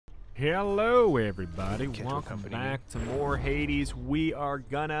Hello, everybody. Welcome back to more Hades. We are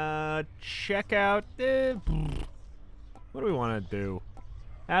gonna check out the... What do we want to do?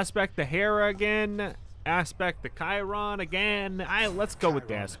 Aspect the Hera again? Aspect the Chiron again? Let's go with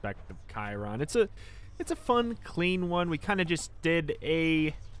the Aspect of Chiron. It's a fun, clean one. We kind of just did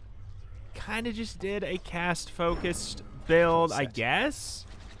a... cast-focused build, I guess?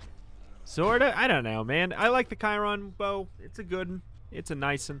 Sorta? I don't know, man. I like the Chiron bow. It's a good one. It's a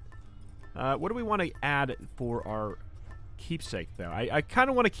nice one. What do we want to add for our keepsake, though? I kind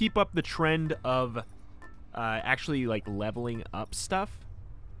of want to keep up the trend of actually, like, leveling up stuff.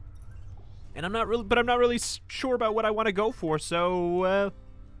 And I'm not really sure about what I want to go for, so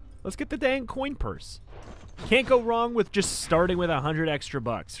let's get the dang coin purse. Can't go wrong with just starting with 100 extra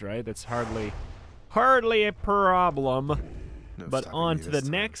bucks, right? That's hardly a problem. No but on to the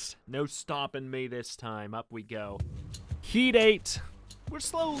time. next. No stopping me this time. Up we go. Heat 8. We're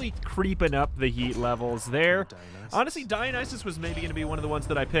slowly creeping up the heat levels there. Honestly, Dionysus was maybe going to be one of the ones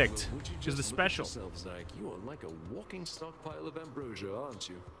that I picked. Because the special. You are like a walking stockpile of ambrosia, aren't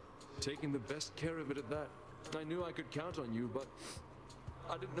you? Taking the best care of it at that. I knew I could count on you, but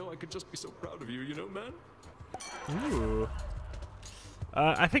I didn't know I could just be so proud of you, you know, man? Ooh.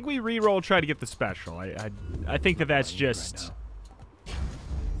 I think we re-roll, try to get the special. I think that's just...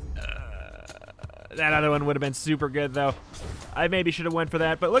 that other one would have been super good, though. I maybe should have went for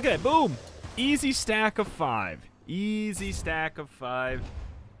that, but look at it. Boom! Easy stack of 5. Easy stack of 5.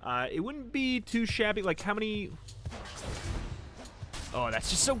 It wouldn't be too shabby. Like, how many... Oh, that's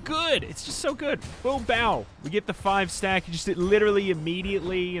just so good. It's just so good. Boom, bow. We get the 5 stack just literally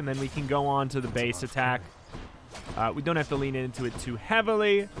immediately, and then we can go on to the base attack. We don't have to lean into it too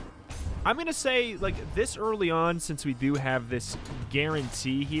heavily. I'm going to say, like, this early on, since we do have this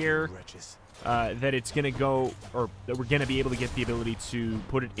guarantee here, that it's going to go, or that we're going to be able to get the ability to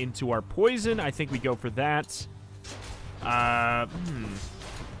put it into our poison, I think we go for that. I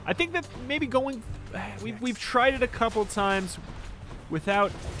think that maybe going... We've tried it a couple times without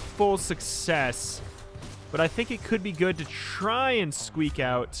full success, but I think it could be good to try and squeak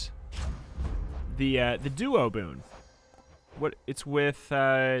out the duo boon. What it's with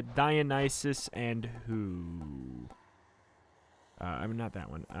Dionysus and who? I'm not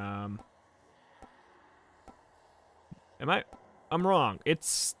that one. I'm wrong.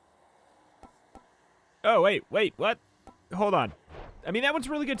 It's... Oh, wait, what? Hold on. I mean, that one's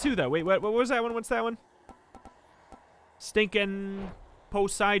really good too, though. Wait, what was that one? What's that one? Stinking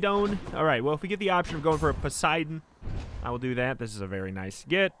Poseidon. All right, well, if we get the option of going for a Poseidon, I will do that. This is a very nice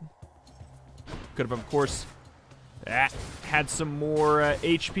get. Could have, of course, had some more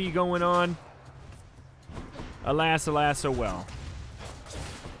HP going on. Alas, alas, oh well.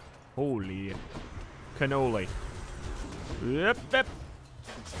 Holy cannoli. Yep.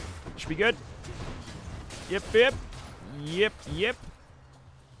 Should be good. Yep.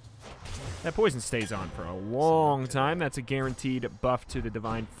 That poison stays on for a long time. That's a guaranteed buff to the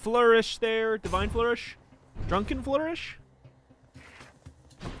Divine Flourish there. Divine Flourish? Drunken Flourish?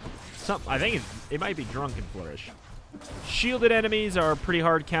 I think it might be Drunken Flourish. Shielded enemies are pretty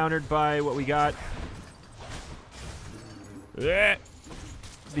hard countered by what we got.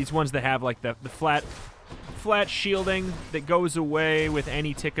 These ones that have like the flat shielding that goes away with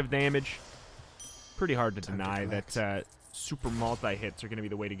any tick of damage. Pretty hard to deny that super multi-hits are going to be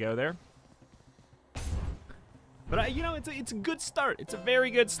the way to go there. But, you know, it's a good start. It's a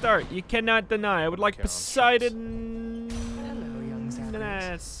very good start. You cannot deny. I would like Poseidon... Hello, young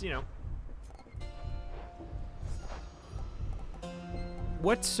savage. You know.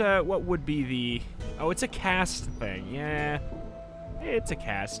 What would be the... Oh, it's a cast thing. Yeah. It's a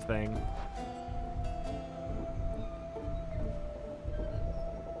cast thing.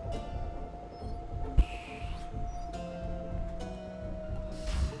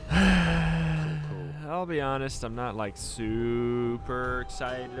 I'll be honest, I'm not like super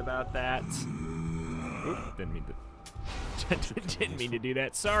excited about that. Oop, didn't mean to do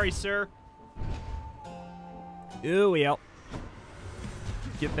that. Sorry, sir. Ooh, well.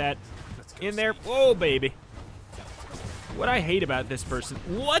 Get that in there. Whoa, baby. What I hate about this person,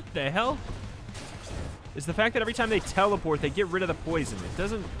 what the hell, is the fact that every time they teleport, they get rid of the poison. It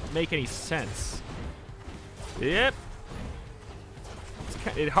doesn't make any sense. Yep.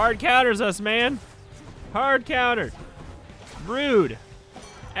 It hard counters us, man. Hard countered. Rude.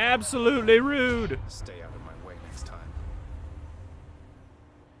 Absolutely rude. Stay out of my way next time.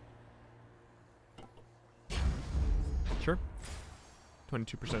 Sure.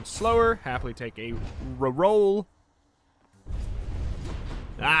 22% slower. Happily take a roll.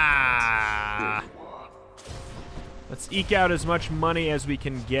 Ah. Let's eke out as much money as we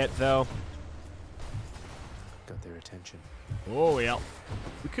can get, though. Got their attention. Oh, yeah.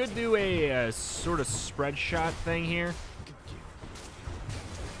 We could do a sort of spread shot thing here.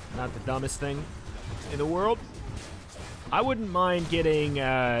 Not the dumbest thing in the world. I wouldn't mind getting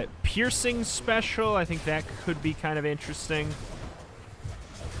piercing special. I think that could be kind of interesting.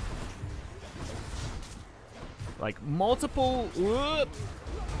 Like multiple...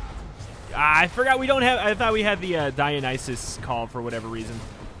 I forgot we don't have... I thought we had the Dionysus call for whatever reason.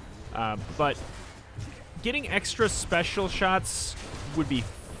 But getting extra special shots would be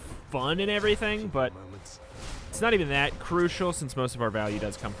fun and everything, but it's not even that crucial since most of our value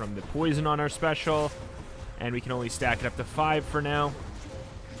does come from the poison on our special, and we can only stack it up to 5 for now.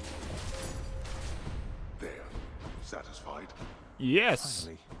 There. Satisfied? Yes.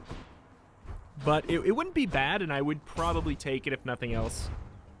 Finally. But it wouldn't be bad, and I would probably take it if nothing else.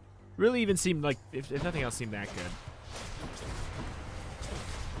 Really even seemed like, if nothing else seemed that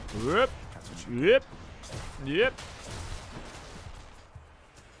good. Yep. Yep. Yep.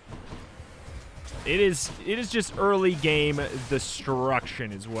 It is just early game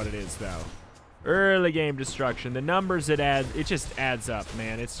destruction is what it is, though. Early game destruction. The numbers it just adds up,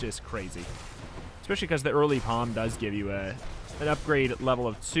 man. It's just crazy. Especially because the early palm does give you an upgrade level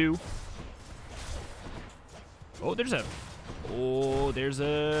of 2. Oh, there's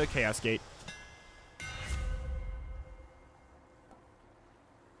a Chaos Gate.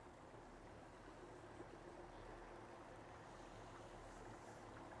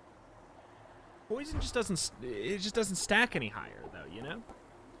 Poison just doesn't stack any higher, though, you know?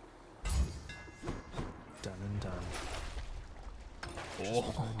 Done and done.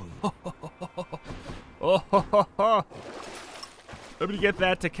 Oh. I'm gonna get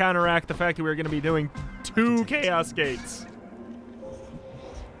that to counteract the fact that we're gonna be doing 2 Chaos Gates.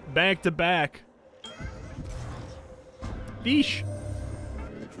 Back to back. Beesh.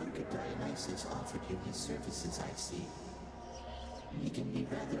 Dionysus offered him his services, I see. He can be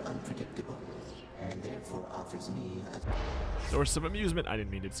rather unpredictable, and therefore offers me a Source of amusement. I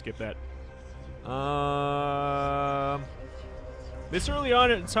didn't mean to skip that. This early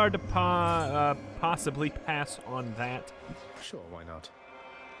on, it's hard to possibly pass on that. Sure, why not?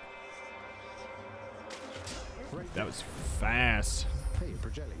 That was fast. Hey,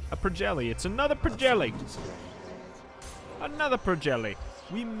 Projelli. A Projelli. It's another Projelli. Another Projelli.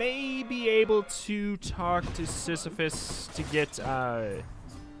 We may be able to talk to Sisyphus to get some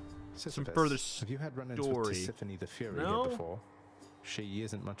further Have you had run-ins story. with Tisiphone the Fury No? here before? She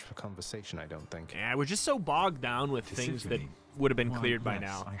isn't much for conversation, I don't think. Yeah, we're just so bogged down with things that would have been cleared by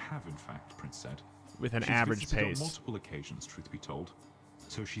now. I have, in fact, Prince said. With an She's average visited pace. on multiple occasions, truth be told.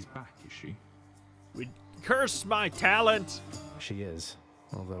 So she's back, is she? We curse my talent. She is,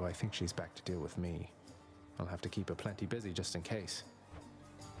 although I think she's back to deal with me. I'll have to keep her plenty busy just in case.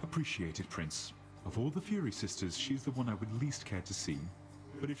 Appreciated, Prince. Of all the Fury sisters, she's the one I would least care to see.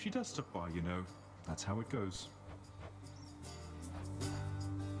 But if she does stop by, you know, that's how it goes.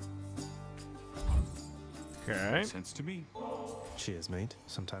 Okay. Makes sense to me. Cheers, mate.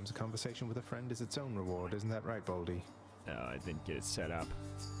 Sometimes a conversation with a friend is its own reward, isn't that right, Baldy? Oh, I didn't get it set up.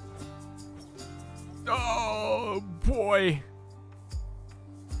 Oh, boy.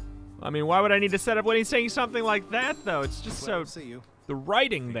 I mean, why would I need to set up when he's saying something like that, though? It's just so... See you. The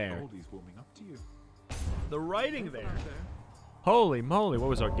writing Think there. Baldy's warming up to you. The writing there. Holy moly, what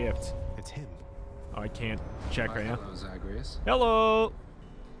was our gift? It's him. Oh, I can't check right now. Hello, Zagreus. Hello.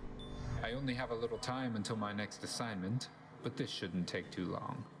 I only have a little time until my next assignment, but this shouldn't take too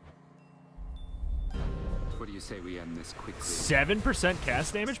long. What do you say we end this quickly? 7%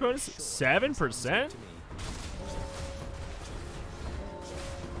 cast damage bonus? 7%?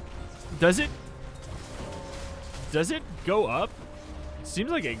 Does it go up?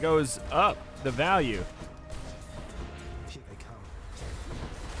 Seems like it goes up, the value. Here they come.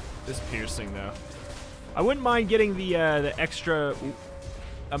 This piercing, though. I wouldn't mind getting the extra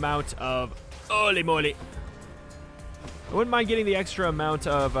amount of... Holy moly. I wouldn't mind getting the extra amount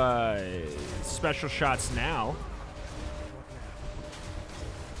of special shots now.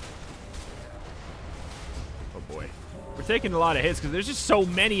 Oh, boy. We're taking a lot of hits because there's just so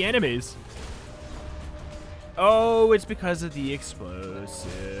many enemies. Oh, it's because of the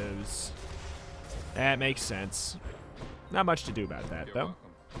explosives. That makes sense. Not much to do about that, You're though. welcome.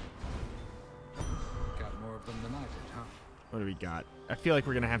 Got more of them than I did, huh? What do we got? I feel like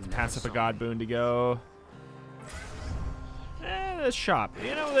we're going to have to pass up a god boon to go. The shop.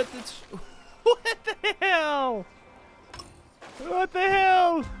 You know, that's... What the hell? What the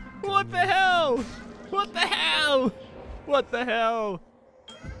hell? What the hell? What the hell? What the hell?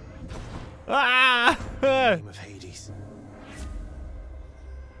 Ah! Name of Hades.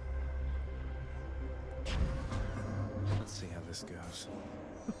 see how this goes.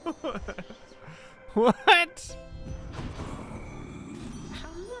 What? How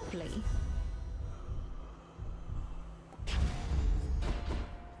lovely.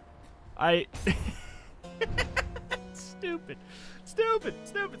 Stupid.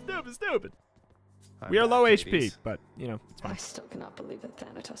 I'm We are back, low HP, ladies. but, you know, it's I fine. still cannot believe that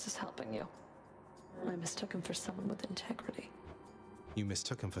Thanatos is helping you. I mistook him for someone with integrity. You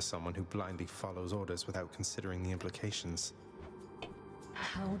mistook him for someone who blindly follows orders without considering the implications.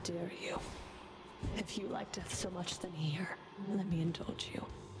 How dare you? If you like death so much, then here, let me indulge you.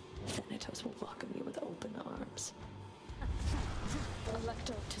 Thanatos will welcome you with open arms.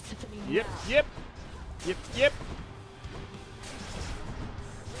 Electo to Tiffany now. Yep.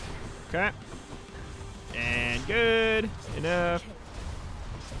 Okay. And good. Enough.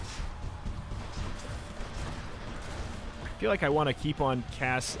 I feel like I want to keep on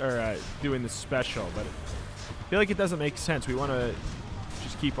doing the special, but I feel like it doesn't make sense. We want to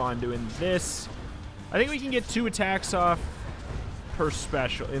just keep on doing this. I think we can get 2 attacks off per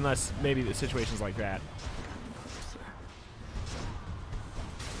special, unless maybe the situation's like that.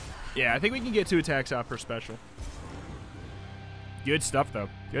 Yeah, I think we can get 2 attacks off per special. Good stuff, though.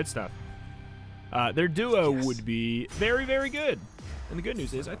 Good stuff. Their duo would be very, very good. And the good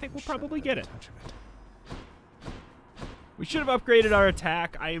news is, I think we'll probably get it. We should have upgraded our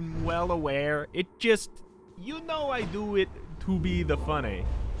attack. I am well aware. It just, you know, I do it to be the funny.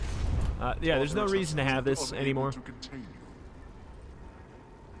 Yeah, there's no reason to have this anymore.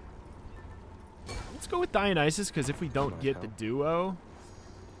 Let's go with Dionysus, because if we don't get the duo,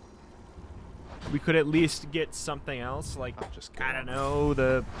 we could at least get something else, like, I don't know,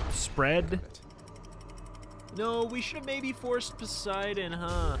 the spread. No, we should have maybe forced Poseidon,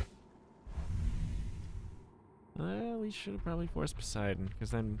 huh? Well, we should have probably forced Poseidon, because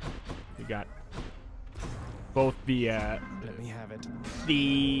then we got both the Let me have it.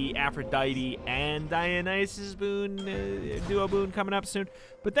 the Aphrodite and Dionysus boon, duo boon coming up soon.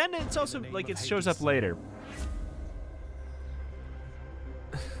 But then it's also like it shows up later.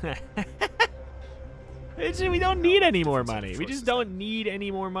 We don't need any more money. We just don't need any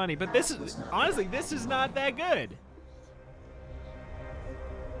more money. But this is, honestly, this is not that good.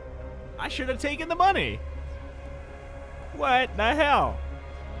 I should have taken the money. What the hell?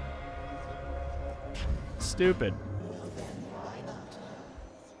 Stupid.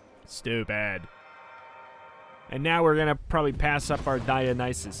 Stupid. And now we're gonna probably pass up our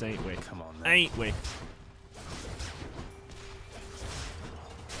Dionysus, ain't we? Come on, now. Ain't we?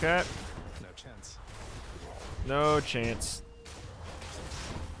 Okay. No chance. No chance.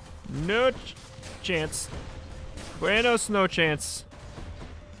 No chance. Buenos, no chance.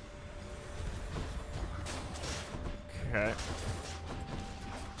 Okay.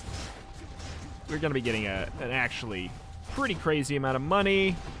 We're gonna be getting an actually pretty crazy amount of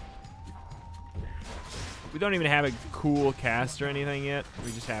money. We don't even have a cool cast or anything yet.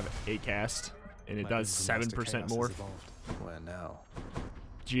 We just have a cast, and it does 7% more. Where now?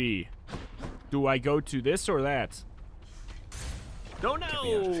 Gee, do I go to this or that? Don't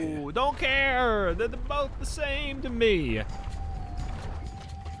know. Don't care. They're both the same to me.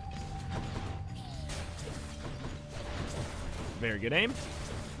 Very good aim.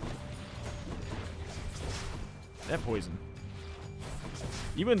 That poison.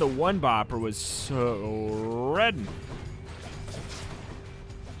 Even the one bopper was so red.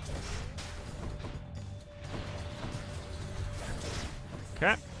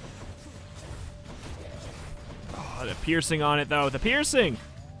 Okay. Oh, the piercing on it, though. The piercing.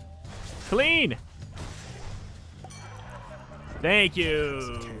 Clean. Thank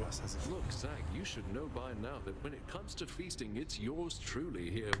you. Look, Zach, you should know by now that when it comes to feasting, it's yours truly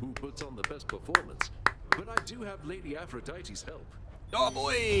here who puts on the best performance. But I do have Lady Aphrodite's help. Oh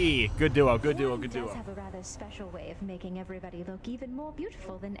boy! Good duo, good duo, good One duo. does have a rather special way of making everybody look even more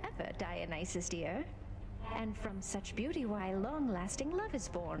beautiful than ever, Dionysus dear. And from such beauty, why long-lasting love is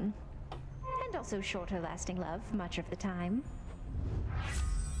born. And also shorter-lasting love, much of the time.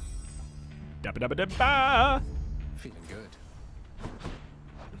 Da-ba-da-ba-da-ba! Feeling good.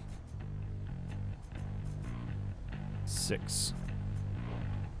 6.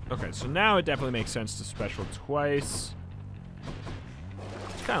 Okay, so now it definitely makes sense to special twice.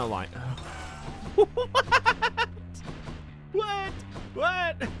 It's kind of like... What?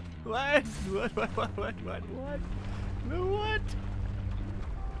 What? What? What? What?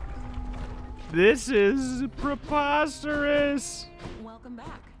 This is preposterous. Welcome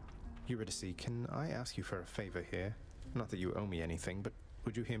back. Eurydice, can I ask you for a favor here? Not that you owe me anything, but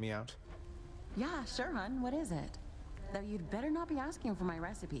would you hear me out? Yeah, sure, hun. What is it? Though you'd better not be asking for my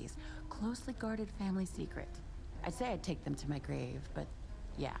recipes. Closely guarded family secret. I'd say I'd take them to my grave, but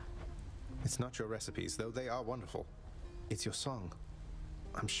yeah. It's not your recipes, though they are wonderful. It's your song.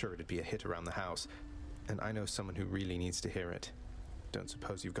 I'm sure it'd be a hit around the house, and I know someone who really needs to hear it. Don't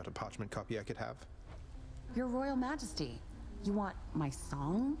suppose you've got a parchment copy I could have? Your Royal Majesty, you want my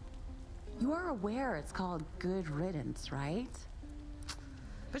song? You are aware it's called Good Riddance, right?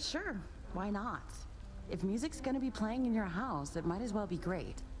 But sure, why not? If music's gonna be playing in your house, it might as well be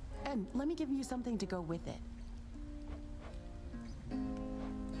great. And let me give you something to go with it.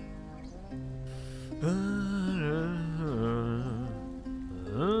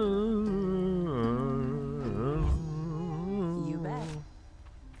 You bet.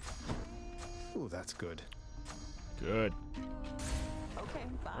 Ooh, that's good. Good. Okay,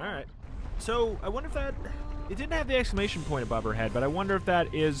 bye. All right. So I wonder if that... It didn't have the exclamation point above her head, but I wonder if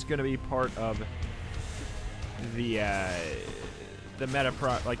that is going to be part of the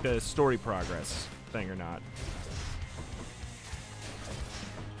like the story progress thing or not.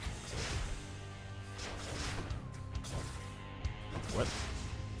 What?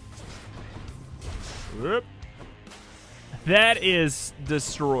 Whoop. That is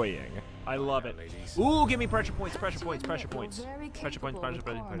destroying. I love it. Ooh, give me pressure points, pressure points, pressure points. Pressure points, pressure points,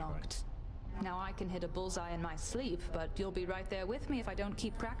 pressure points. Now I can hit a bullseye in my sleep, but you'll be right there with me if I don't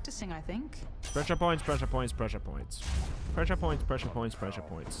keep practicing, I think. Pressure points, pressure points, pressure points. Pressure points, pressure points, pressure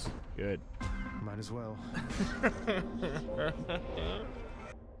points. Good. Might as well. The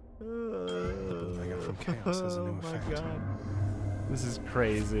boom I got from Chaos has a new effect. Oh my god. This is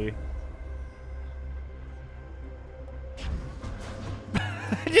crazy.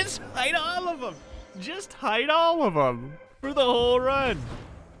 Just hide all of them. Just hide all of them for the whole run.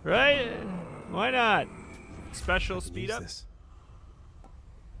 Right? Why not? Special speed up. This.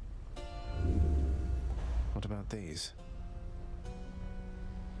 What about these?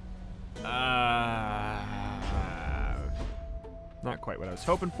 Not quite what I was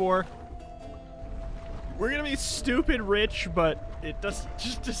hoping for. We're gonna be stupid rich, but it just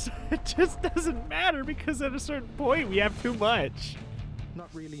doesn't matter because at a certain point we have too much. Not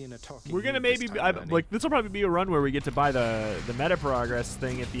really in a talking. We're gonna maybe like this will probably be a run where we get to buy the meta progress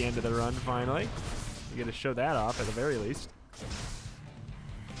thing at the end of the run. Finally, we get to show that off at the very least.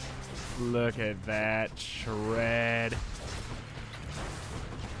 Look at that shred.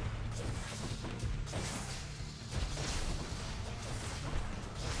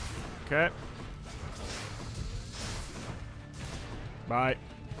 Okay. Bye.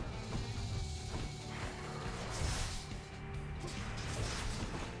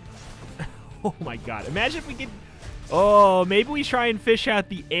 Oh my god. Imagine if we could... Oh, maybe we try and fish out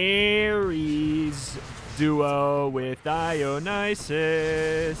the Ares duo with Dionysus.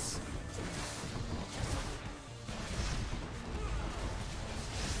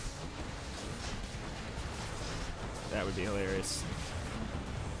 That would be hilarious.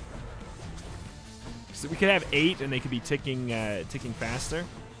 So we could have 8 and they could be ticking faster.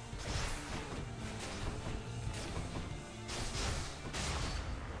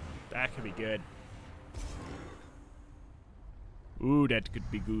 That could be good. Ooh, that could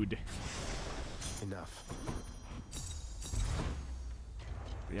be good. Enough.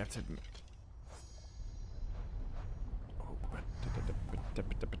 We have to...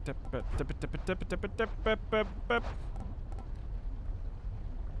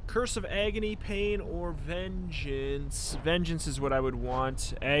 Curse of Agony, Pain, or Vengeance. Vengeance is what I would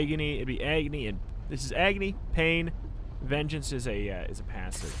want. Agony, it'd be Agony, and this is Agony, Pain. Vengeance is a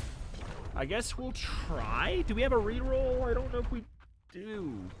passive. I guess we'll try. Do we have a reroll? I don't know if we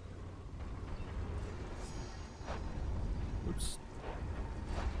do. Oops.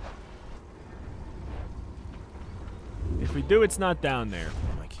 If we do, it's not down there.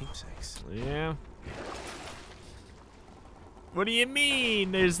 My keepsakes. Yeah. What do you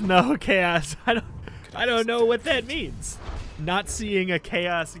mean there's no chaos? I don't know what that means. Not seeing a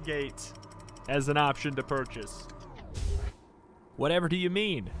chaos gate as an option to purchase. Whatever do you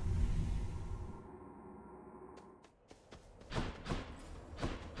mean?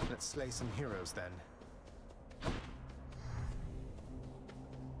 Let's slay some heroes then.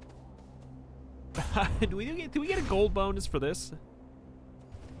 do we get a gold bonus for this?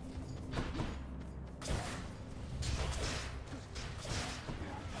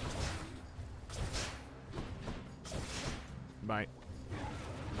 Bye.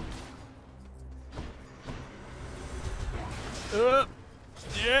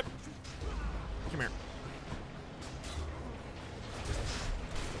 Yep. Come here.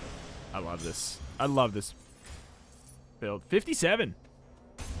 I love this. I love this build. 57.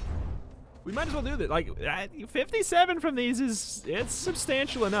 We might as well do that. Like 57 from these it's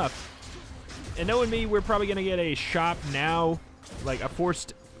substantial enough. And knowing me, we're probably gonna get a shop now, like a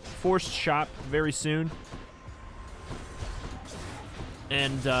forced shop very soon.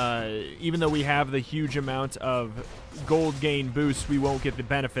 And even though we have the huge amount of gold gain boost, we won't get the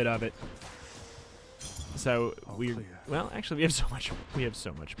benefit of it. So well, actually, we have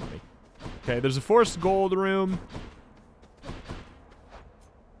so much money. Okay, there's a forced gold room.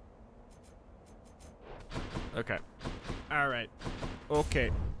 Okay. All right. Okay.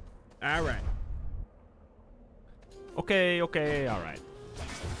 All right. Okay. Okay. All right.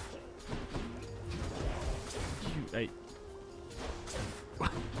 Hey.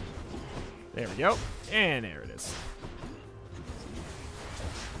 There we go. And there it is.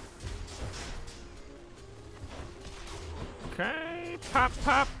 Okay. Pop,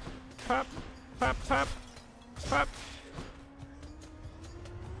 pop, pop, pop, pop, pop.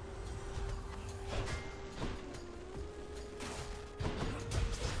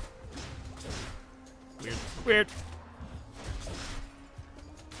 Weird. Weird.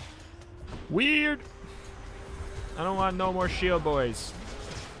 Weird. I don't want no more shield boys.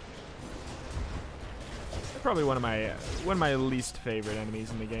 They're probably one of my least favorite enemies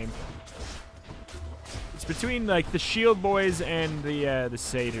in the game. It's between like the shield boys and the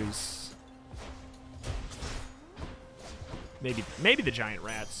satyrs. Maybe the giant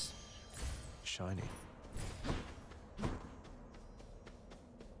rats. Shiny.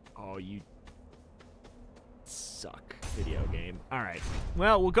 Oh, you suck, video game. All right.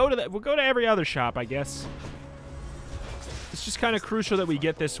 Well, we'll go to every other shop, I guess. It's just kind of crucial that we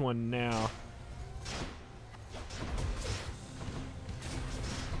get this one now.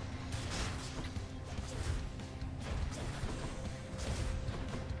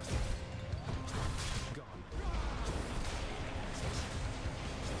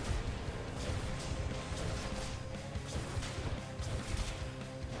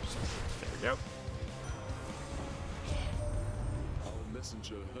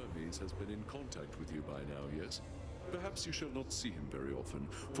 Has been in contact with you by now, yes? Perhaps you shall not see him very often,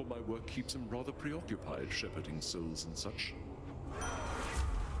 for my work keeps him rather preoccupied shepherding souls and such.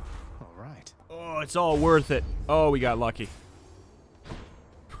 All right. Oh, it's all worth it. Oh, we got lucky.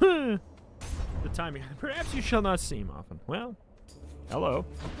 The timing. Perhaps you shall not see him often. Well, hello.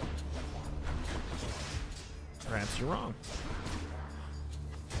 Perhaps you're wrong.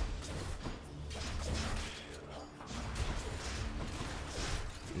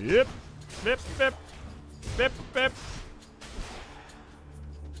 Yep. Bip, bip. Bip, bip.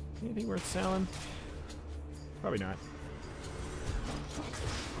 Anything worth selling? Probably not.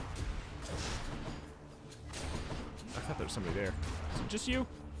 I thought there was somebody there. Is it just you?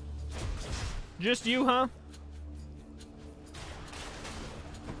 Just you, huh?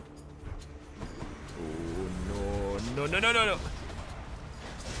 Oh, no. No, no, no, no, no.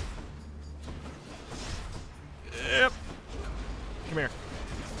 Yep. Come here.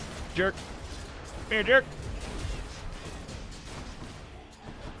 Jerk. Come here, jerk.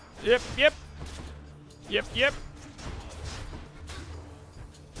 Yep, yep. Yep, yep.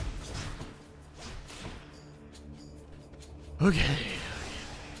 Okay.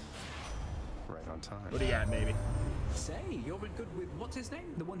 Right on time. What do you got, baby? Say, you're in good with what's his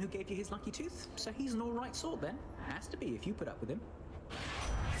name? The one who gave you his lucky tooth? So he's an alright sort then. Has to be if you put up with him.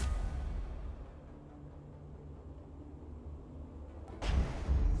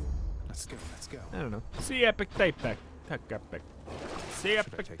 Let's go, let's go. I don't know. See epic tape back. Epic. See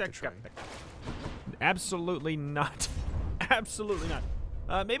epic tape. Absolutely not. Absolutely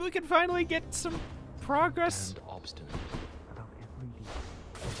not. Maybe we can finally get some progress. And obstinate. About every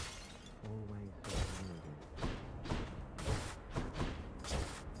always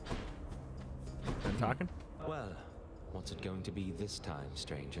I'm talking? Well, what's it going to be this time,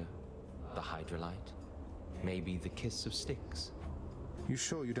 stranger? The Hydrolite? Maybe the kiss of Styx? You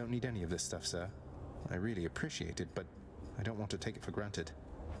sure you don't need any of this stuff, sir? I really appreciate it, but I don't want to take it for granted.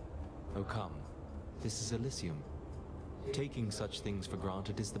 Oh, come. This is Elysium. Taking such things for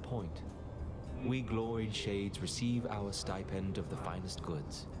granted is the point. We gloried shades receive our stipend of the finest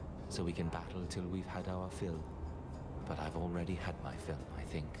goods, so we can battle till we've had our fill. But I've already had my fill, I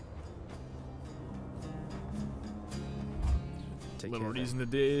think. Little reason to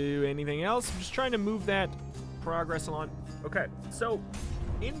do anything else. I'm just trying to move that progress along. Okay, so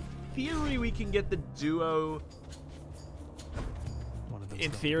in theory we can get the duo.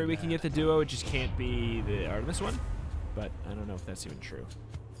 In theory we can get the duo. It just can't be the Artemis one. But I don't know if that's even true.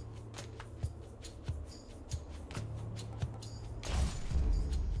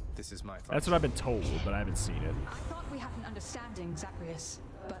 This is my fault. That's what I've been told, but I haven't seen it. I thought we had an understanding, Zacharias.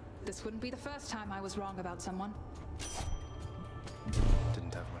 But this wouldn't be the first time I was wrong about someone.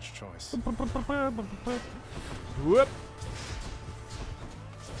 Didn't have much choice. Whoop.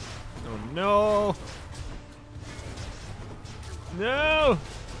 Oh no. No.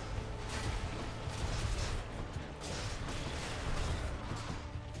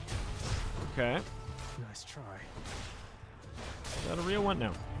 Okay. Nice try. Is that a real one?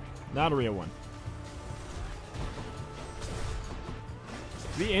 No. Not a real one.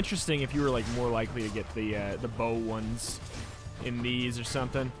 It'd be interesting if you were like more likely to get the bow ones in these or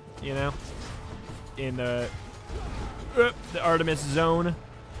something, you know? In the Artemis zone.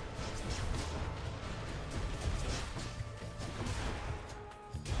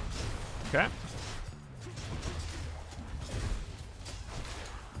 Okay.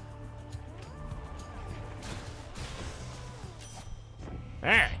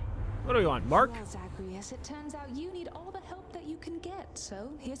 Hey, what do we want, Mark? Well, Zagreus, it turns out you need all the help that you can get,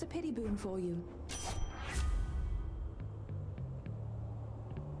 so here's a pity boon for you.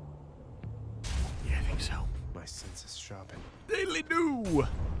 Yeah, I think so. My senses sharpen. Daily do.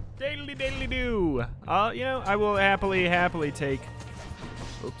 Daily do. You know, I will happily take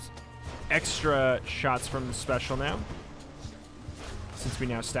extra shots from the special now. Since we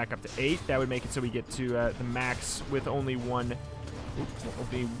now stack up to 8, that would make it so we get to the max with only one.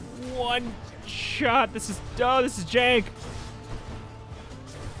 Only one shot. This is jank.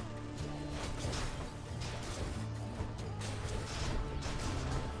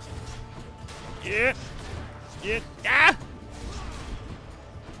 Yeah. Ah!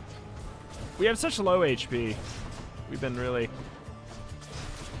 We have such low HP. We've been really.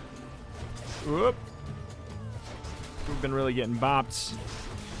 Whoop. We've been really getting bopped,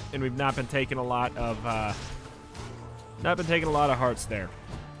 and we've not been taking a lot of hearts there.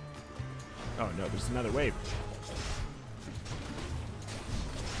 Oh no, there's another wave.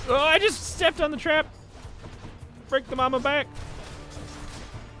 Oh, I just stepped on the trap. Break the mama back.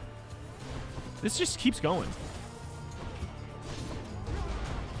 This just keeps going.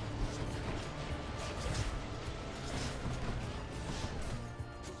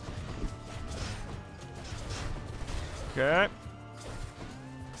 Okay.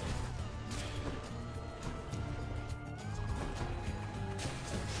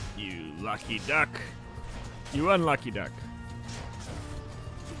 You lucky duck. You unlucky duck.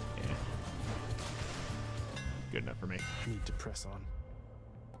 Yeah. Good enough for me. Need to press on.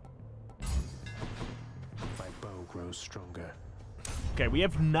 My bow grows stronger. Okay, we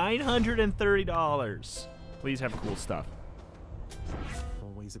have $930. Please have cool stuff.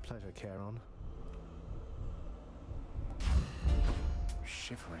 Always a pleasure, Charon.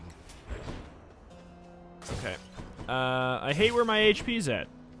 Shivering. Okay. I hate where my HP's at.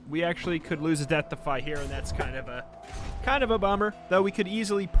 We actually could lose a Deathify here, and that's kind of a bummer. Though we could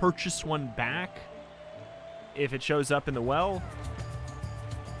easily purchase one back if it shows up in the well.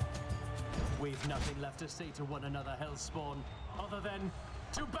 We've nothing left to say to one another, Hellspawn, other than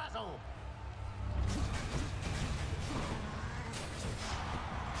to battle!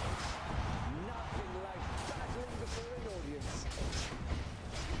 Nothing like battling before an audience.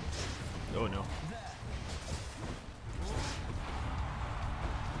 Oh no.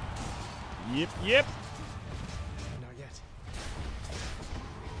 Yep. Not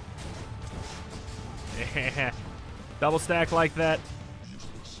yet. Double stack like that.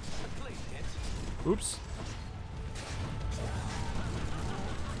 Oops.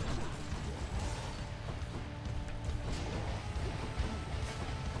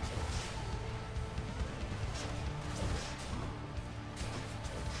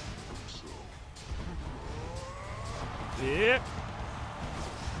 Yep.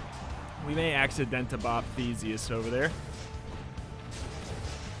 We may accident bop Theseus over there.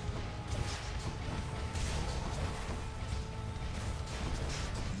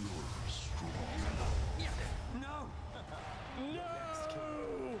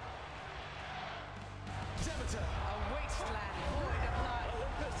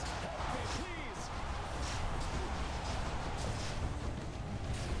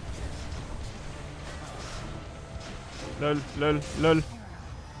 Lol.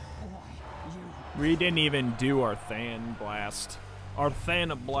 We didn't even do our Than blast. Our Than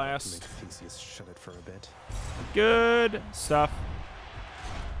blast. Make Theseus shut it for a bit. Good stuff.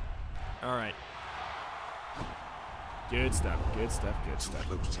 All right. Good stuff. Close to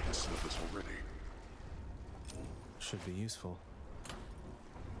the surface already. Should be useful.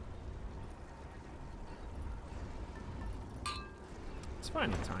 It's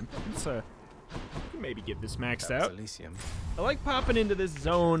fine in time. It's maybe get this maxed out. Elysium. I like popping into this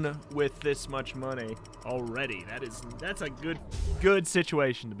zone with this much money already. That's a good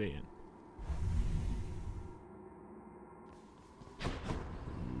situation to be in.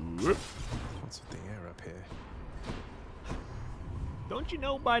 Whoop. What's with the air up here? Don't you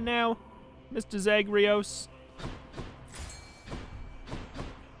know by now, Mr. Zagreus?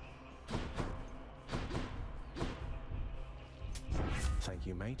 Thank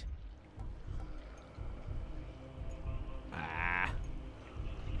you, mate.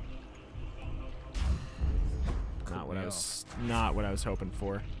 Not what I was hoping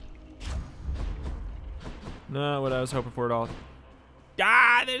for. Not what I was hoping for at all.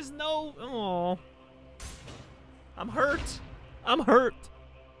 Ah, there's no. Oh, I'm hurt. I'm hurt.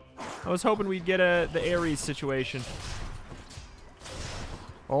 I was hoping we'd get the Ares situation.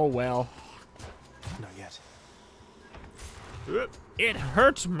 Oh well. Not yet. It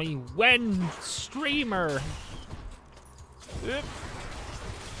hurts me when streamer.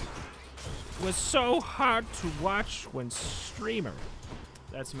 Was so hard to watch when streamer.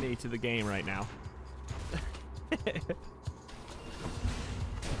 That's me to the game right now.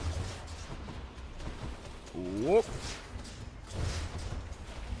 Whoop.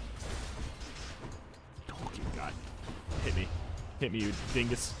 Oh, God. Hit me. Hit me, you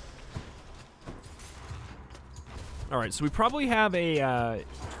dingus. Alright, so we probably have a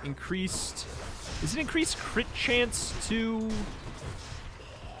increased... Is it increased crit chance to...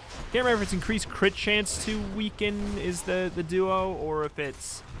 Can't remember if it's increased crit chance to weaken is the duo, or if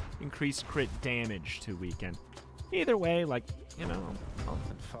it's increased crit damage to weaken. Either way, like, you know,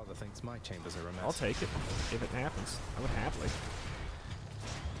 And Father thinks my chambers are a mess. I'll take it if it happens. I would happily.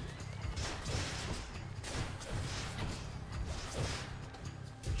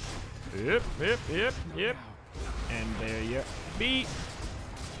 Yep, yep, yep, yep. And there you be.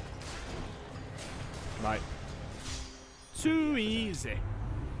 Bye. Too easy.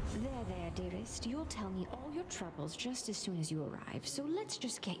 There, dearest. You'll tell me all your troubles just as soon as you arrive, so let's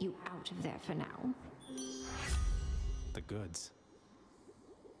just get you out of there for now. The goods.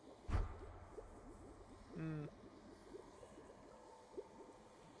 I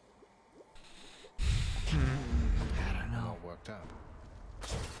don't know. All worked up.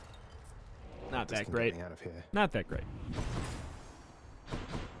 Not that Just great. getting out of here. Not that great.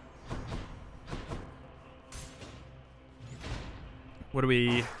 What do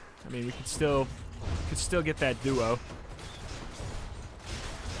we... I mean, we could still get that duo.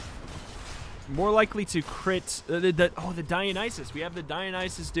 More likely to crit... the Dionysus. We have the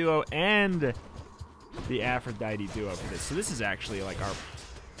Dionysus duo and the Aphrodite duo for this. So this is actually like our...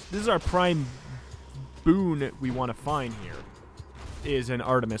 This is our prime boon we want to find here. Is an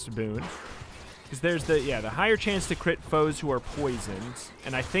Artemis boon. Because there's the higher chance to crit foes who are poisoned.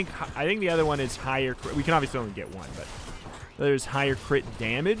 And I think the other one is higher... We can obviously only get one, but... There's higher crit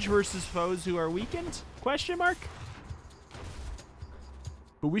damage versus foes who are weakened? Question mark?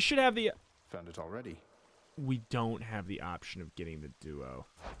 But we should have the... Found it already. We don't have the option of getting the duo.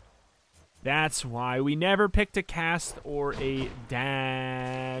 That's why we never picked a cast or a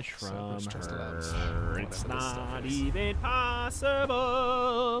dash from her. It's not even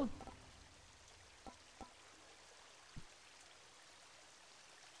possible.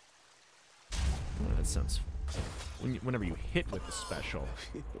 Oh, that sounds... Whenever you hit with the special.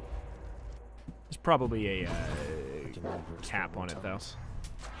 There's probably a cap on it, though.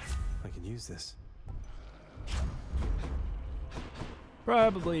 I can use this.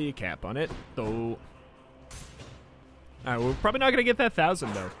 Probably a cap on it, though. Alright, we're probably not going to get that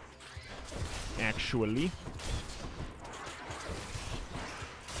 1,000, though. Actually.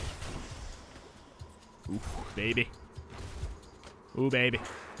 Ooh, baby. Ooh, baby.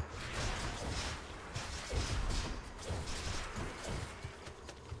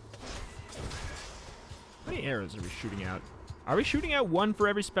 How many arrows are we shooting out? Are we shooting out one for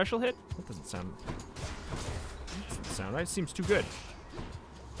every special hit? That doesn't sound... That doesn't sound right. It seems too good.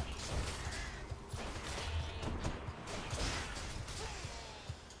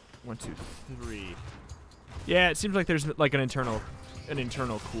 One, two, three. Yeah, it seems like there's like an internal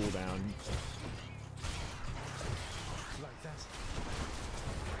cooldown. Like that.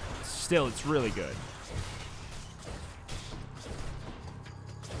 Still, it's really good.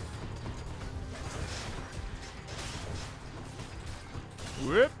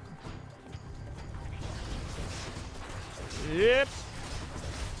 Whoop. Yep.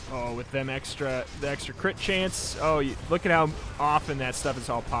 Oh, with them the extra crit chance. Oh, look at how often that stuff is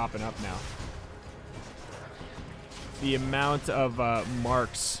all popping up now. The amount of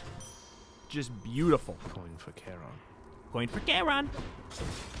marks. Just beautiful. Coin for Charon. Coin for Charon.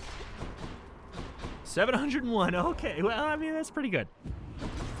 701. Okay, well, I mean, that's pretty good.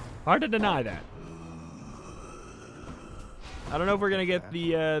 Hard to deny that. I don't know if we're gonna get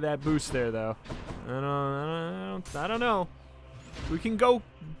the that boost there though. I don't know. We can go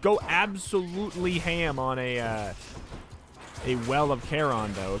absolutely ham on a Well of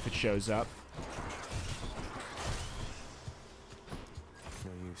Charon, though, if it shows up.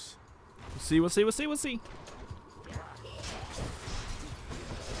 No use. We'll see.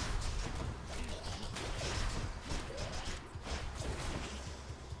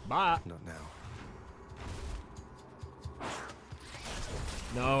 Bye. Not now.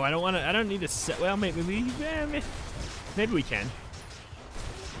 No, I don't want to. I don't need to set. Well, maybe we can.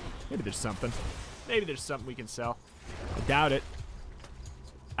 Maybe there's something. Maybe there's something we can sell. I doubt it.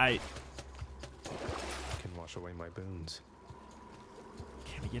 I can wash away my boons.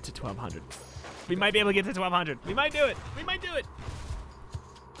 Can we get to 1200? We might be able to get to 1200. We might do it.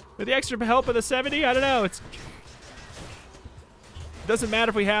 With the extra help of the 70, I don't know. It doesn't matter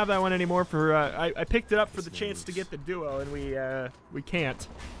if we have that one anymore. For I picked it up for the chance to get the duo, and we can't.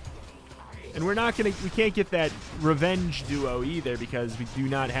 And we can't get that revenge duo either because we do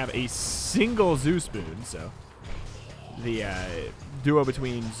not have a single Zeus boon. So the duo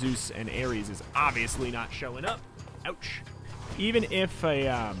between Zeus and Ares is obviously not showing up. Ouch. Even if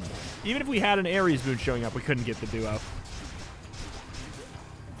we had an Ares boon showing up, we couldn't get the duo.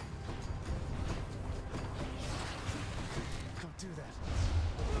 Don't do that.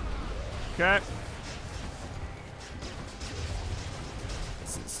 Okay.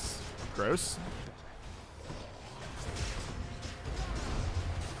 This is gross.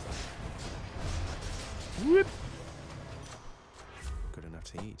 Whoop. Good enough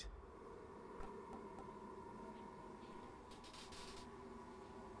to eat.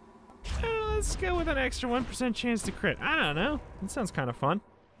 Let's go with an extra 1% chance to crit. I don't know. That sounds kind of fun.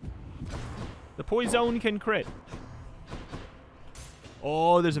 The poison can crit.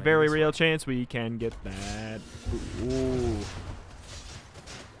 Oh, there's a very real chance we can get that. Ooh.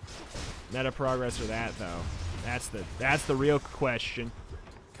 Meta progress for that though. That's the real question.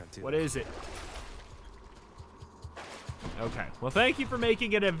 What is it? Okay. Well, thank you for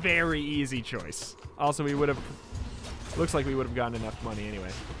making it a very easy choice. Also, we would have. Looks like we would have gotten enough money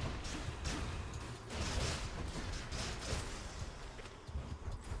anyway.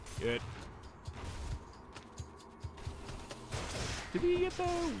 Good. Did we get the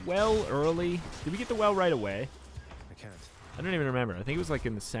well early? Did we get the well right away? I can't. I don't even remember. I think it was like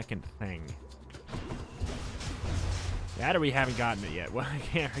in the second thing. That or we haven't gotten it yet. Well,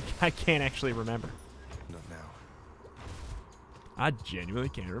 I can't actually remember. Not now. I genuinely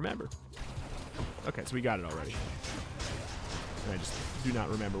can't remember. Okay, so we got it already. I just do not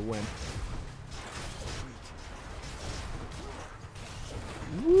remember when.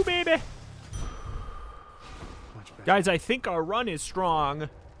 Woo, baby! Guys, I think our run is strong.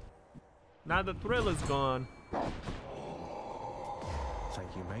 Now the thrill is gone.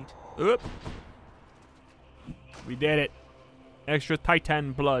 Thank you, mate. Oop. We did it. Extra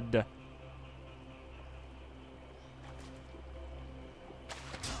Titan blood.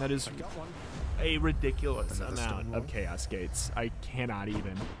 That is a ridiculous amount of Chaos Gates. I cannot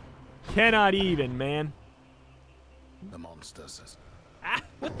even. Cannot even, man. The monster says. Ah,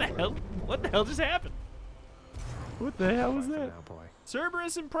 what the hell? What the hell just happened? What the hell was that?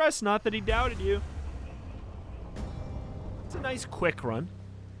 Cerberus impressed, not that he doubted you. It's a nice quick run.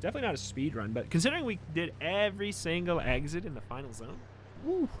 Definitely not a speed run, but considering we did every single exit in the final zone.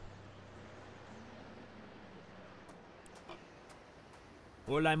 Woo.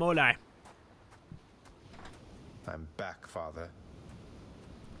 Hola mola. I'm back, Father.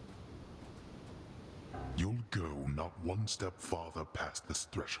 You'll go not one step farther past this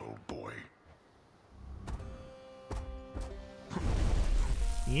threshold, boy.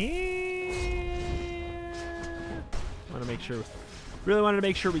 Yeah. Want to make sure. Really wanted to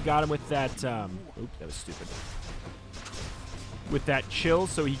make sure we got him with that. Oops, that was stupid. With that chill,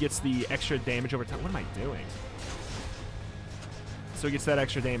 so he gets the extra damage over time. What am I doing? So he gets that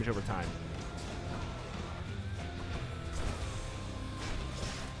extra damage over time.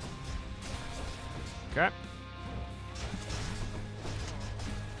 Okay.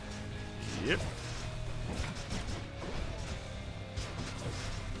 Yep.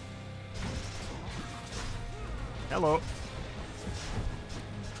 Hello.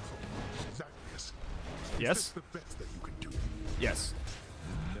 Zagreus, yes. Is this the best that you can do? Yes.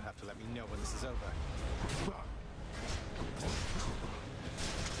 You'll have to let me know when this is over.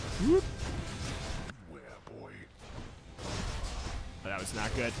 Whoop. Beware, boy. Oh, that was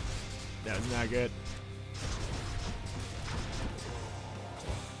not good. That was not good.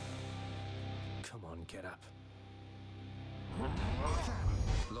 Come on, get up.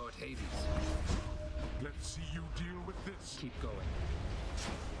 Lord Hades. Let's see you deal with this. Keep going.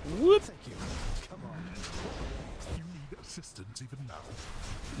 Whoop. Thank you. Come on. You need assistance even now.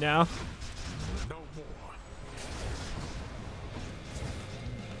 Now. No more.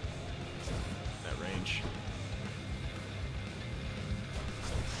 That range.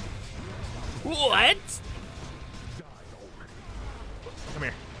 What? Come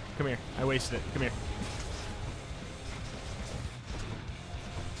here. Come here. I wasted it. Come here.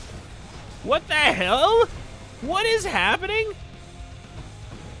 What the hell? What is happening?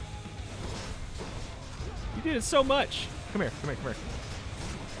 You did it so much. Come here. Come here. Come here.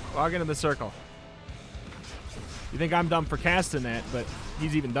 Walk into the circle. You think I'm dumb for casting that, but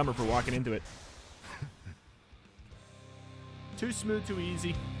he's even dumber for walking into it. Too smooth, too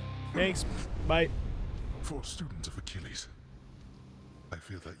easy. Thanks. Bye. For a student of Achilles, I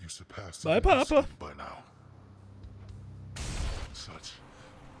feel that you surpassed Bye, Papa. by now. Such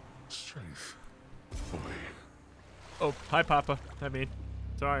strength, boy. Oh, hi, Papa. I mean,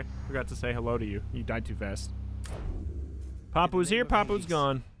 sorry. Forgot to say hello to you. You died too fast. Papa was here, Papa was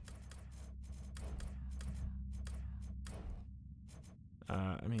gone.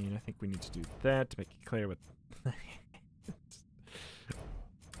 I mean, I think we need to do that to make it clear what...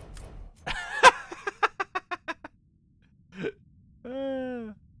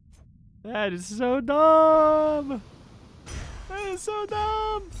 That is so dumb! That is so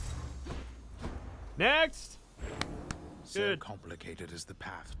dumb! Next! So complicated is the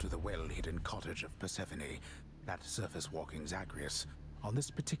path to the well-hidden cottage of Persephone that surface-walking Zagreus, on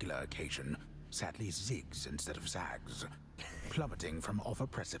this particular occasion, sadly zigs instead of zags, plummeting from off a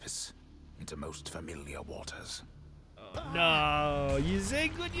precipice into most familiar waters. No, you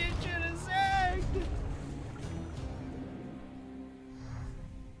zigged when you should have zagged!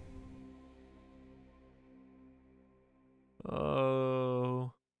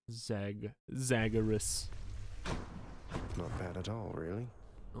 Oh, Zagreus. Not bad at all, really.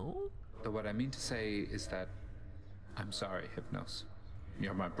 Oh? So what I mean to say is that I'm sorry, Hypnos.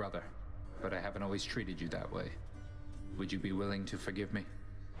 You're my brother, but I haven't always treated you that way. Would you be willing to forgive me?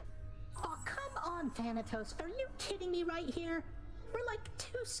 Oh, come on, Thanatos. Are you kidding me right here? We're like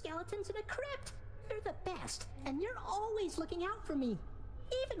two skeletons in a crypt. You're the best, and you're always looking out for me.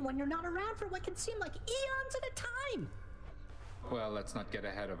 Even when you're not around for what can seem like eons at a time. Well, let's not get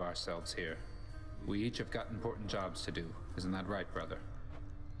ahead of ourselves here. We each have got important jobs to do. Isn't that right, brother?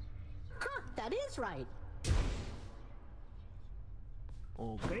 Huh, that is right.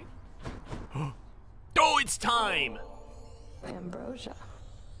 Okay. Oh, it's time! Ambrosia.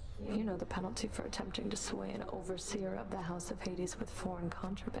 You know the penalty for attempting to sway an overseer of the House of Hades with foreign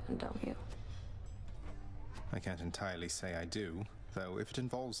contraband, don't you? I can't entirely say I do, though if it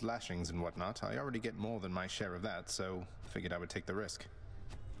involves lashings and whatnot, I already get more than my share of that, so figured I would take the risk.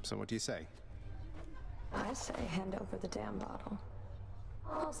 So what do you say? I say hand over the damn bottle.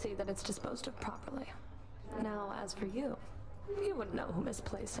 I'll see that it's disposed of properly. Now, as for you, you wouldn't know who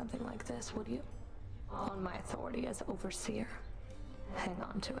misplaced something like this, would you? On my authority as overseer, hang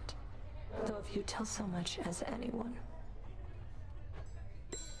on to it. Though if you tell so much as anyone.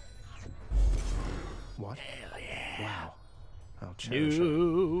 What? Hell yeah. Wow. I'll cherish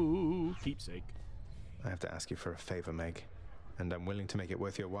No keepsake. I have to ask you for a favor, Meg, and I'm willing to make it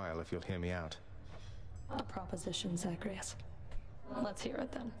worth your while if you'll hear me out. A proposition, Zagreus. Let's hear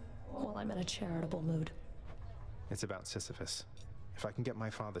it then, while I'm in a charitable mood. It's about Sisyphus. If I can get my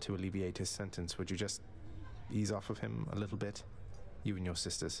father to alleviate his sentence, would you just ease off of him a little bit? You and your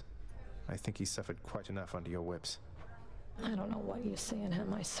sisters. I think he's suffered quite enough under your whips. I don't know what you see in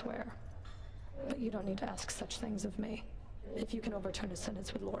him, I swear. But you don't need to ask such things of me. If you can overturn a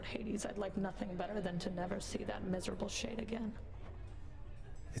sentence with Lord Hades, I'd like nothing better than to never see that miserable shade again.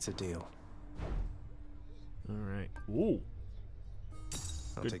 It's a deal. Alright. Ooh.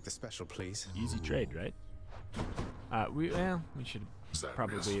 I'll take the special, please. Easy trade, right? We should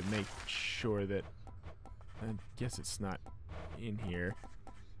probably make sure that... I guess it's not in here.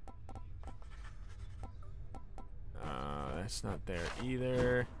 That's not there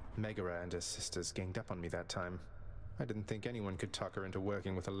either. Megara and her sisters ganged up on me that time. I didn't think anyone could talk her into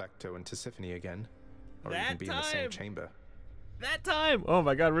working with Alecto and Tisiphone again. Or even be in the same chamber. That time! Oh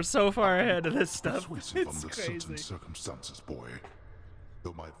my god, we're so far ahead of this stuff. Persuasive It's under crazy. certain circumstances, boy.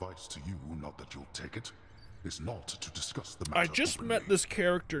 Though my advice to you, not that you'll take it, is not to discuss the matter I just openly. met this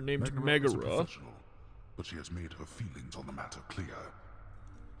character named Megara is a Megara. professional, but she has made her feelings on the matter clear.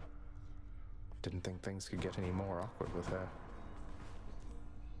 Didn't think things could get any more awkward with her.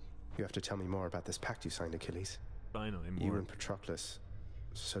 You have to tell me more about this pact you signed, Achilles. Finally, You more. and Patroclus.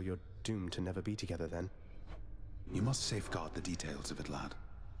 So you're doomed to never be together then? You must safeguard the details of it, lad.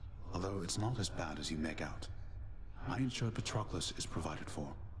 Although it's not as bad as you make out. I ensured Patroclus is provided for.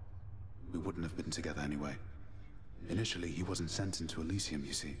 We wouldn't have been together anyway. Initially, he wasn't sent into Elysium,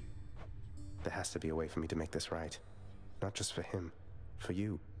 you see. There has to be a way for me to make this right. Not just for him, for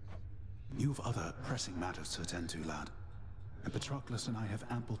you. You've other pressing matters to attend to, lad. And Patroclus and I have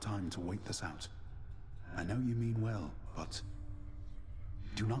ample time to wait this out. I know you mean well, but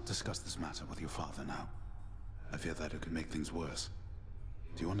do not discuss this matter with your father now. I fear that it could make things worse.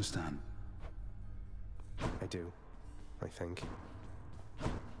 Do you understand? I do, I think.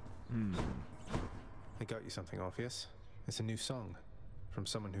 I got you something, Orpheus. It's a new song from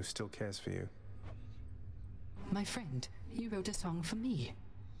someone who still cares for you. My friend, you wrote a song for me.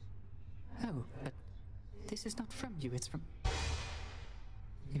 Oh, but this is not from you, it's from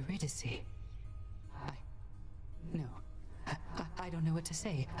Eurydice. I don't know what to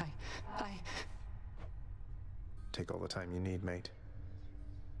say. Take all the time you need, mate.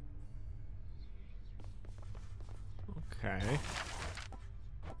 Okay.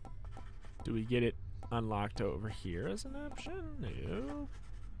 Do we get it unlocked over here as an option? No.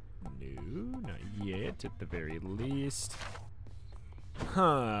 No, not yet, at the very least.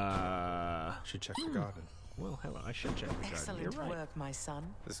 Huh. Should check the garden. Well, hello, I should check the garden. Excellent You're right. work, my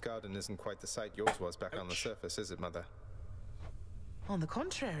son. This garden isn't quite the sight yours was back on the surface, is it, Mother? On the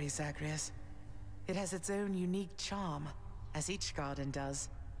contrary, Zagreus. It has its own unique charm, as each garden does.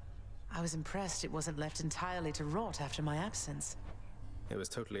 I was impressed it wasn't left entirely to rot after my absence. It was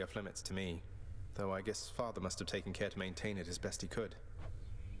totally off limits to me, though I guess Father must have taken care to maintain it as best he could.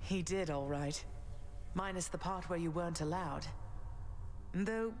 He did, all right. Minus the part where you weren't allowed.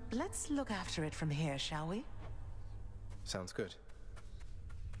 Though, let's look after it from here, shall we? Sounds good.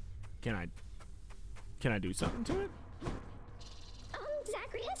 Can I do something to it?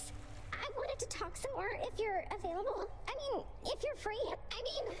 Zagreus, I wanted to talk some more if you're available. I mean, if you're free. I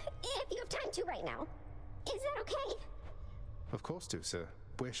mean, if you have time to right now. Is that okay? Of course, do, sir.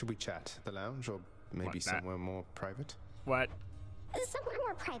 Where should we chat? The lounge, or maybe somewhere more private? What? Somewhere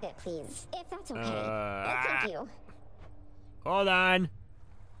more private, please, if that's okay. Thank you. Hold on.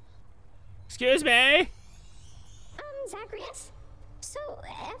 Excuse me? Zagreus, so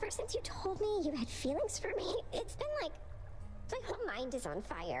ever since you told me you had feelings for me, it's been like my whole mind is on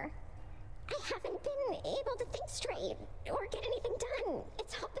fire. I haven't been able to think straight or get anything done.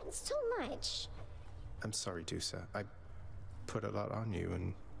 It's all been so much. I'm sorry, Dusa. I put a lot on you,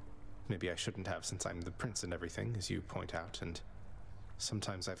 and maybe I shouldn't have since I'm the prince and everything, as you point out, and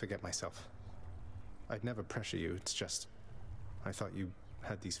sometimes I forget myself. I'd never pressure you, it's just I thought you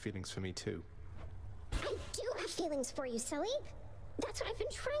had these feelings for me too. I do have feelings for you, silly. That's what I've been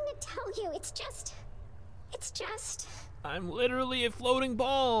trying to tell you. It's just... I'm literally a floating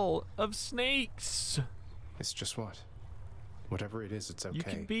ball of snakes. It's just what? Whatever it is, it's okay. You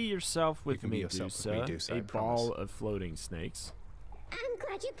can be yourself with me, Dusa. A ball of floating snakes. I'm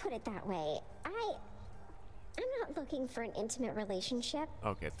glad you put it that way. I'm not looking for an intimate relationship.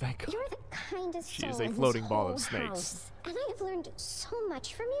 Okay, thank God. You're the kindest soul She is a in floating this ball whole of snakes. house, and I have learned so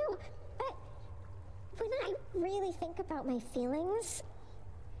much from you, but when I really think about my feelings,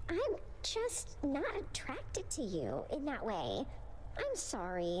 I'm just not attracted to you in that way. I'm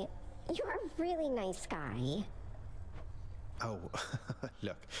sorry. You're a really nice guy. Oh,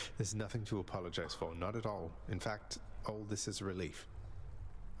 look, there's nothing to apologize for, not at all. In fact, all this is a relief.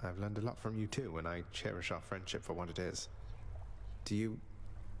 I've learned a lot from you too, and I cherish our friendship for what it is. Do you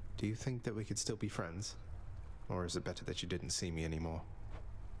think that we could still be friends? Or is it better that you didn't see me anymore?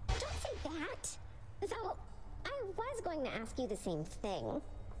 Don't say that! Though, I was going to ask you the same thing.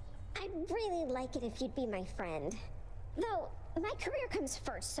 I'd really like it if you'd be my friend. Though, my career comes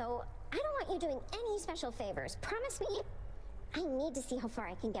first, so I don't want you doing any special favors. Promise me? I need to see how far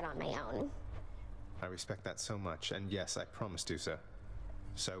I can get on my own. I respect that so much, and yes, I promise to, sir.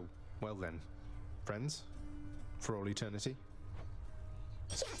 So, well then, friends? For all eternity?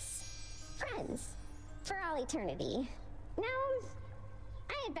 Yes, friends. For all eternity. Now,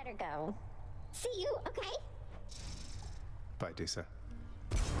 I had better go. See you, okay? Bye, Dusa.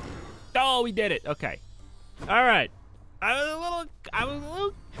 Oh, we did it. Okay. All right. I was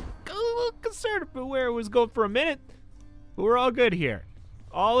a little concerned about where it was going for a minute, but we're all good here.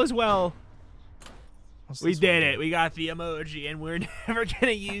 All is well. We did it. We got the emoji, and we're never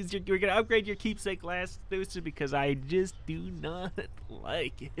gonna use your. We're gonna upgrade your keepsake last, Dusa, because I just do not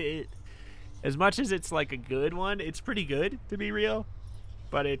like it. As much as it's like a good one, it's pretty good to be real,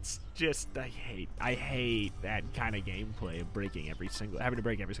 but it's just I hate that kind of gameplay of having to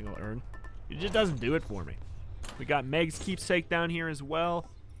break every single urn. It just doesn't do it for me. We got Meg's keepsake down here as well.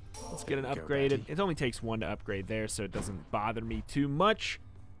 Let's get an upgraded. It only takes one to upgrade there, so it doesn't bother me too much.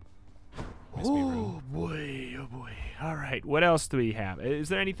 Oh boy, oh boy. All right, what else do we have? Is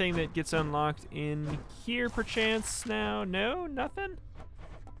there anything that gets unlocked in here perchance now? No, nothing?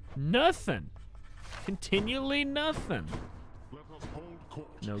 Nothing. Continually nothing.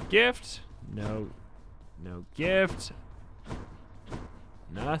 No gift. No gift.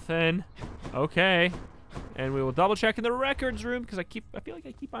 Nothing. Okay. And we will double check in the records room because I feel like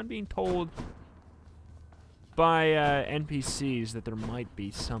I keep on being told by NPCs that there might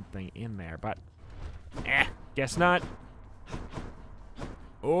be something in there, but guess not.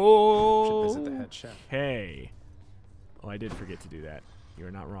 Oh, Should visit the head chef. Hey. Oh, I did forget to do that.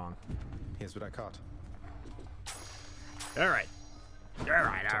 You're not wrong. Here's what I caught. All right. All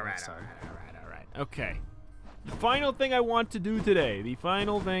right. Okay. The final thing I want to do today. I'm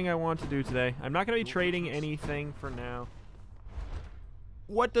not going to be trading anything for now.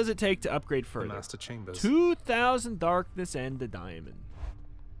 What does it take to upgrade further? The master chambers. 2,000 darkness and a diamond.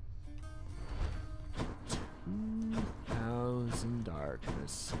 2,000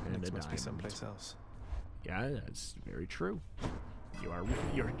 darkness and a diamond. Must be someplace else. Yeah, that's very true.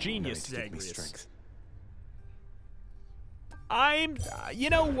 You're a genius, Zagreus. You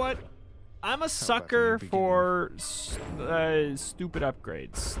know what? I'm a sucker for stupid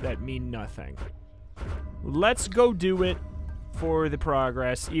upgrades that mean nothing. Let's go do it for the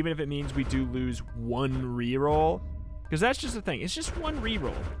progress, even if it means we do lose one reroll. Because that's just the thing. It's just one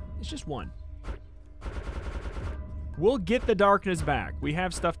reroll. It's just one. We'll get the darkness back. We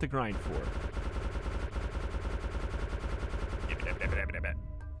have stuff to grind for.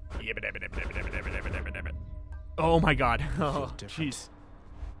 Oh my god. Oh, jeez.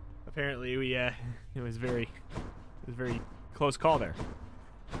 Apparently it was very close call there.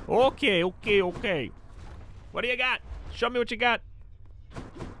 Okay. What do you got? Show me what you got.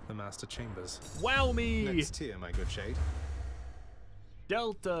 The master chambers. Wow me. Next tier, my good shade.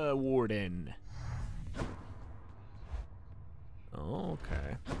 Delta Warden.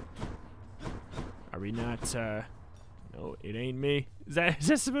 Okay. Are we not no, it ain't me. Is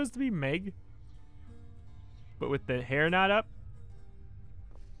that supposed to be Meg? But with the hair not up?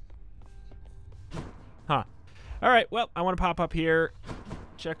 Huh. Alright, well, I want to pop up here,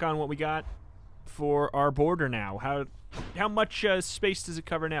 check on what we got for our border now. How much space does it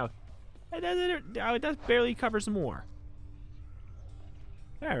cover now? It barely covers more.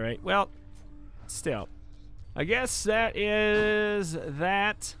 Alright, well, still. I guess that is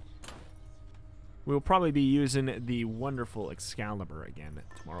that. We'll probably be using the wonderful Excalibur again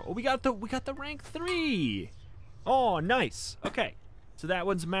tomorrow. Oh, we got the rank 3. Oh, nice. Okay. So that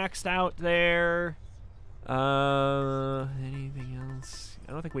one's maxed out there. Anything else?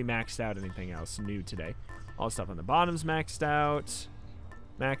 I don't think we maxed out anything else new today. All the stuff on the bottom's maxed out.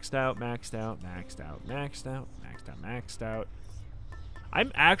 Maxed out.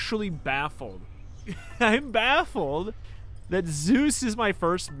 I'm actually baffled. I'm baffled that Zeus is my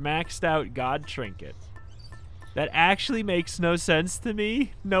first maxed out god trinket. That actually makes no sense to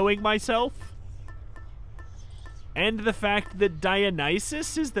me, knowing myself. And the fact that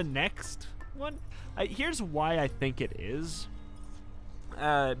Dionysus is the next one. Here's why I think it is.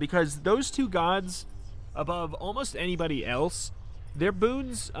 Because those two gods, above almost anybody else, their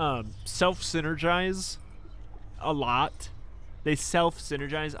boons self-synergize a lot. They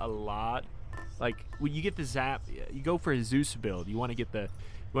self-synergize a lot. Like when you get the zap, you go for a Zeus build. You want to get the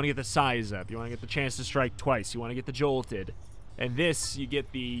size up. You want to get the chance to strike twice. You want to get the jolted. And this, you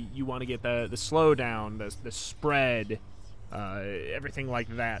want to get the slowdown, the spread, everything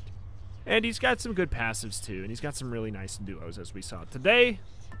like that. And he's got some good passives too, and he's got some really nice duos as we saw today.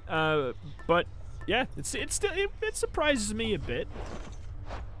 But yeah, it surprises me a bit.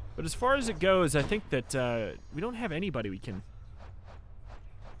 But as far as it goes, I think that we don't have anybody we can.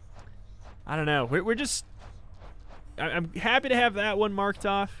 I don't know. We're just. I'm happy to have that one marked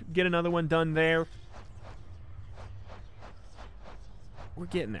off. Get another one done there. We're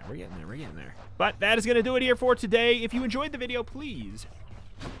getting there. But that is going to do it here for today. If you enjoyed the video, please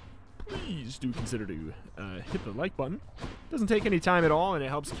do consider to hit the like button. It doesn't take any time at all, and it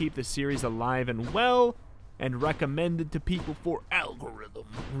helps keep the series alive and well and recommended to people for algorithm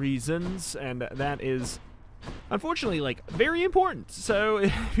reasons. And that is, unfortunately, like, very important. So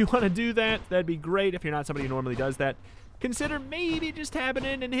if you want to do that, that'd be great. If you're not somebody who normally does that, consider maybe just tapping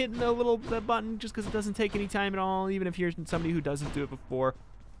in and hitting the button just because it doesn't take any time at all. Even if you're somebody who doesn't do it before,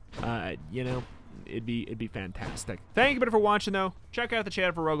 you know, it'd be fantastic. Thank you for watching, though. Check out the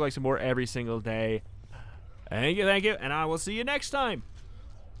channel for roguelikes and more every single day. Thank you, and I will see you next time.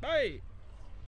 Bye.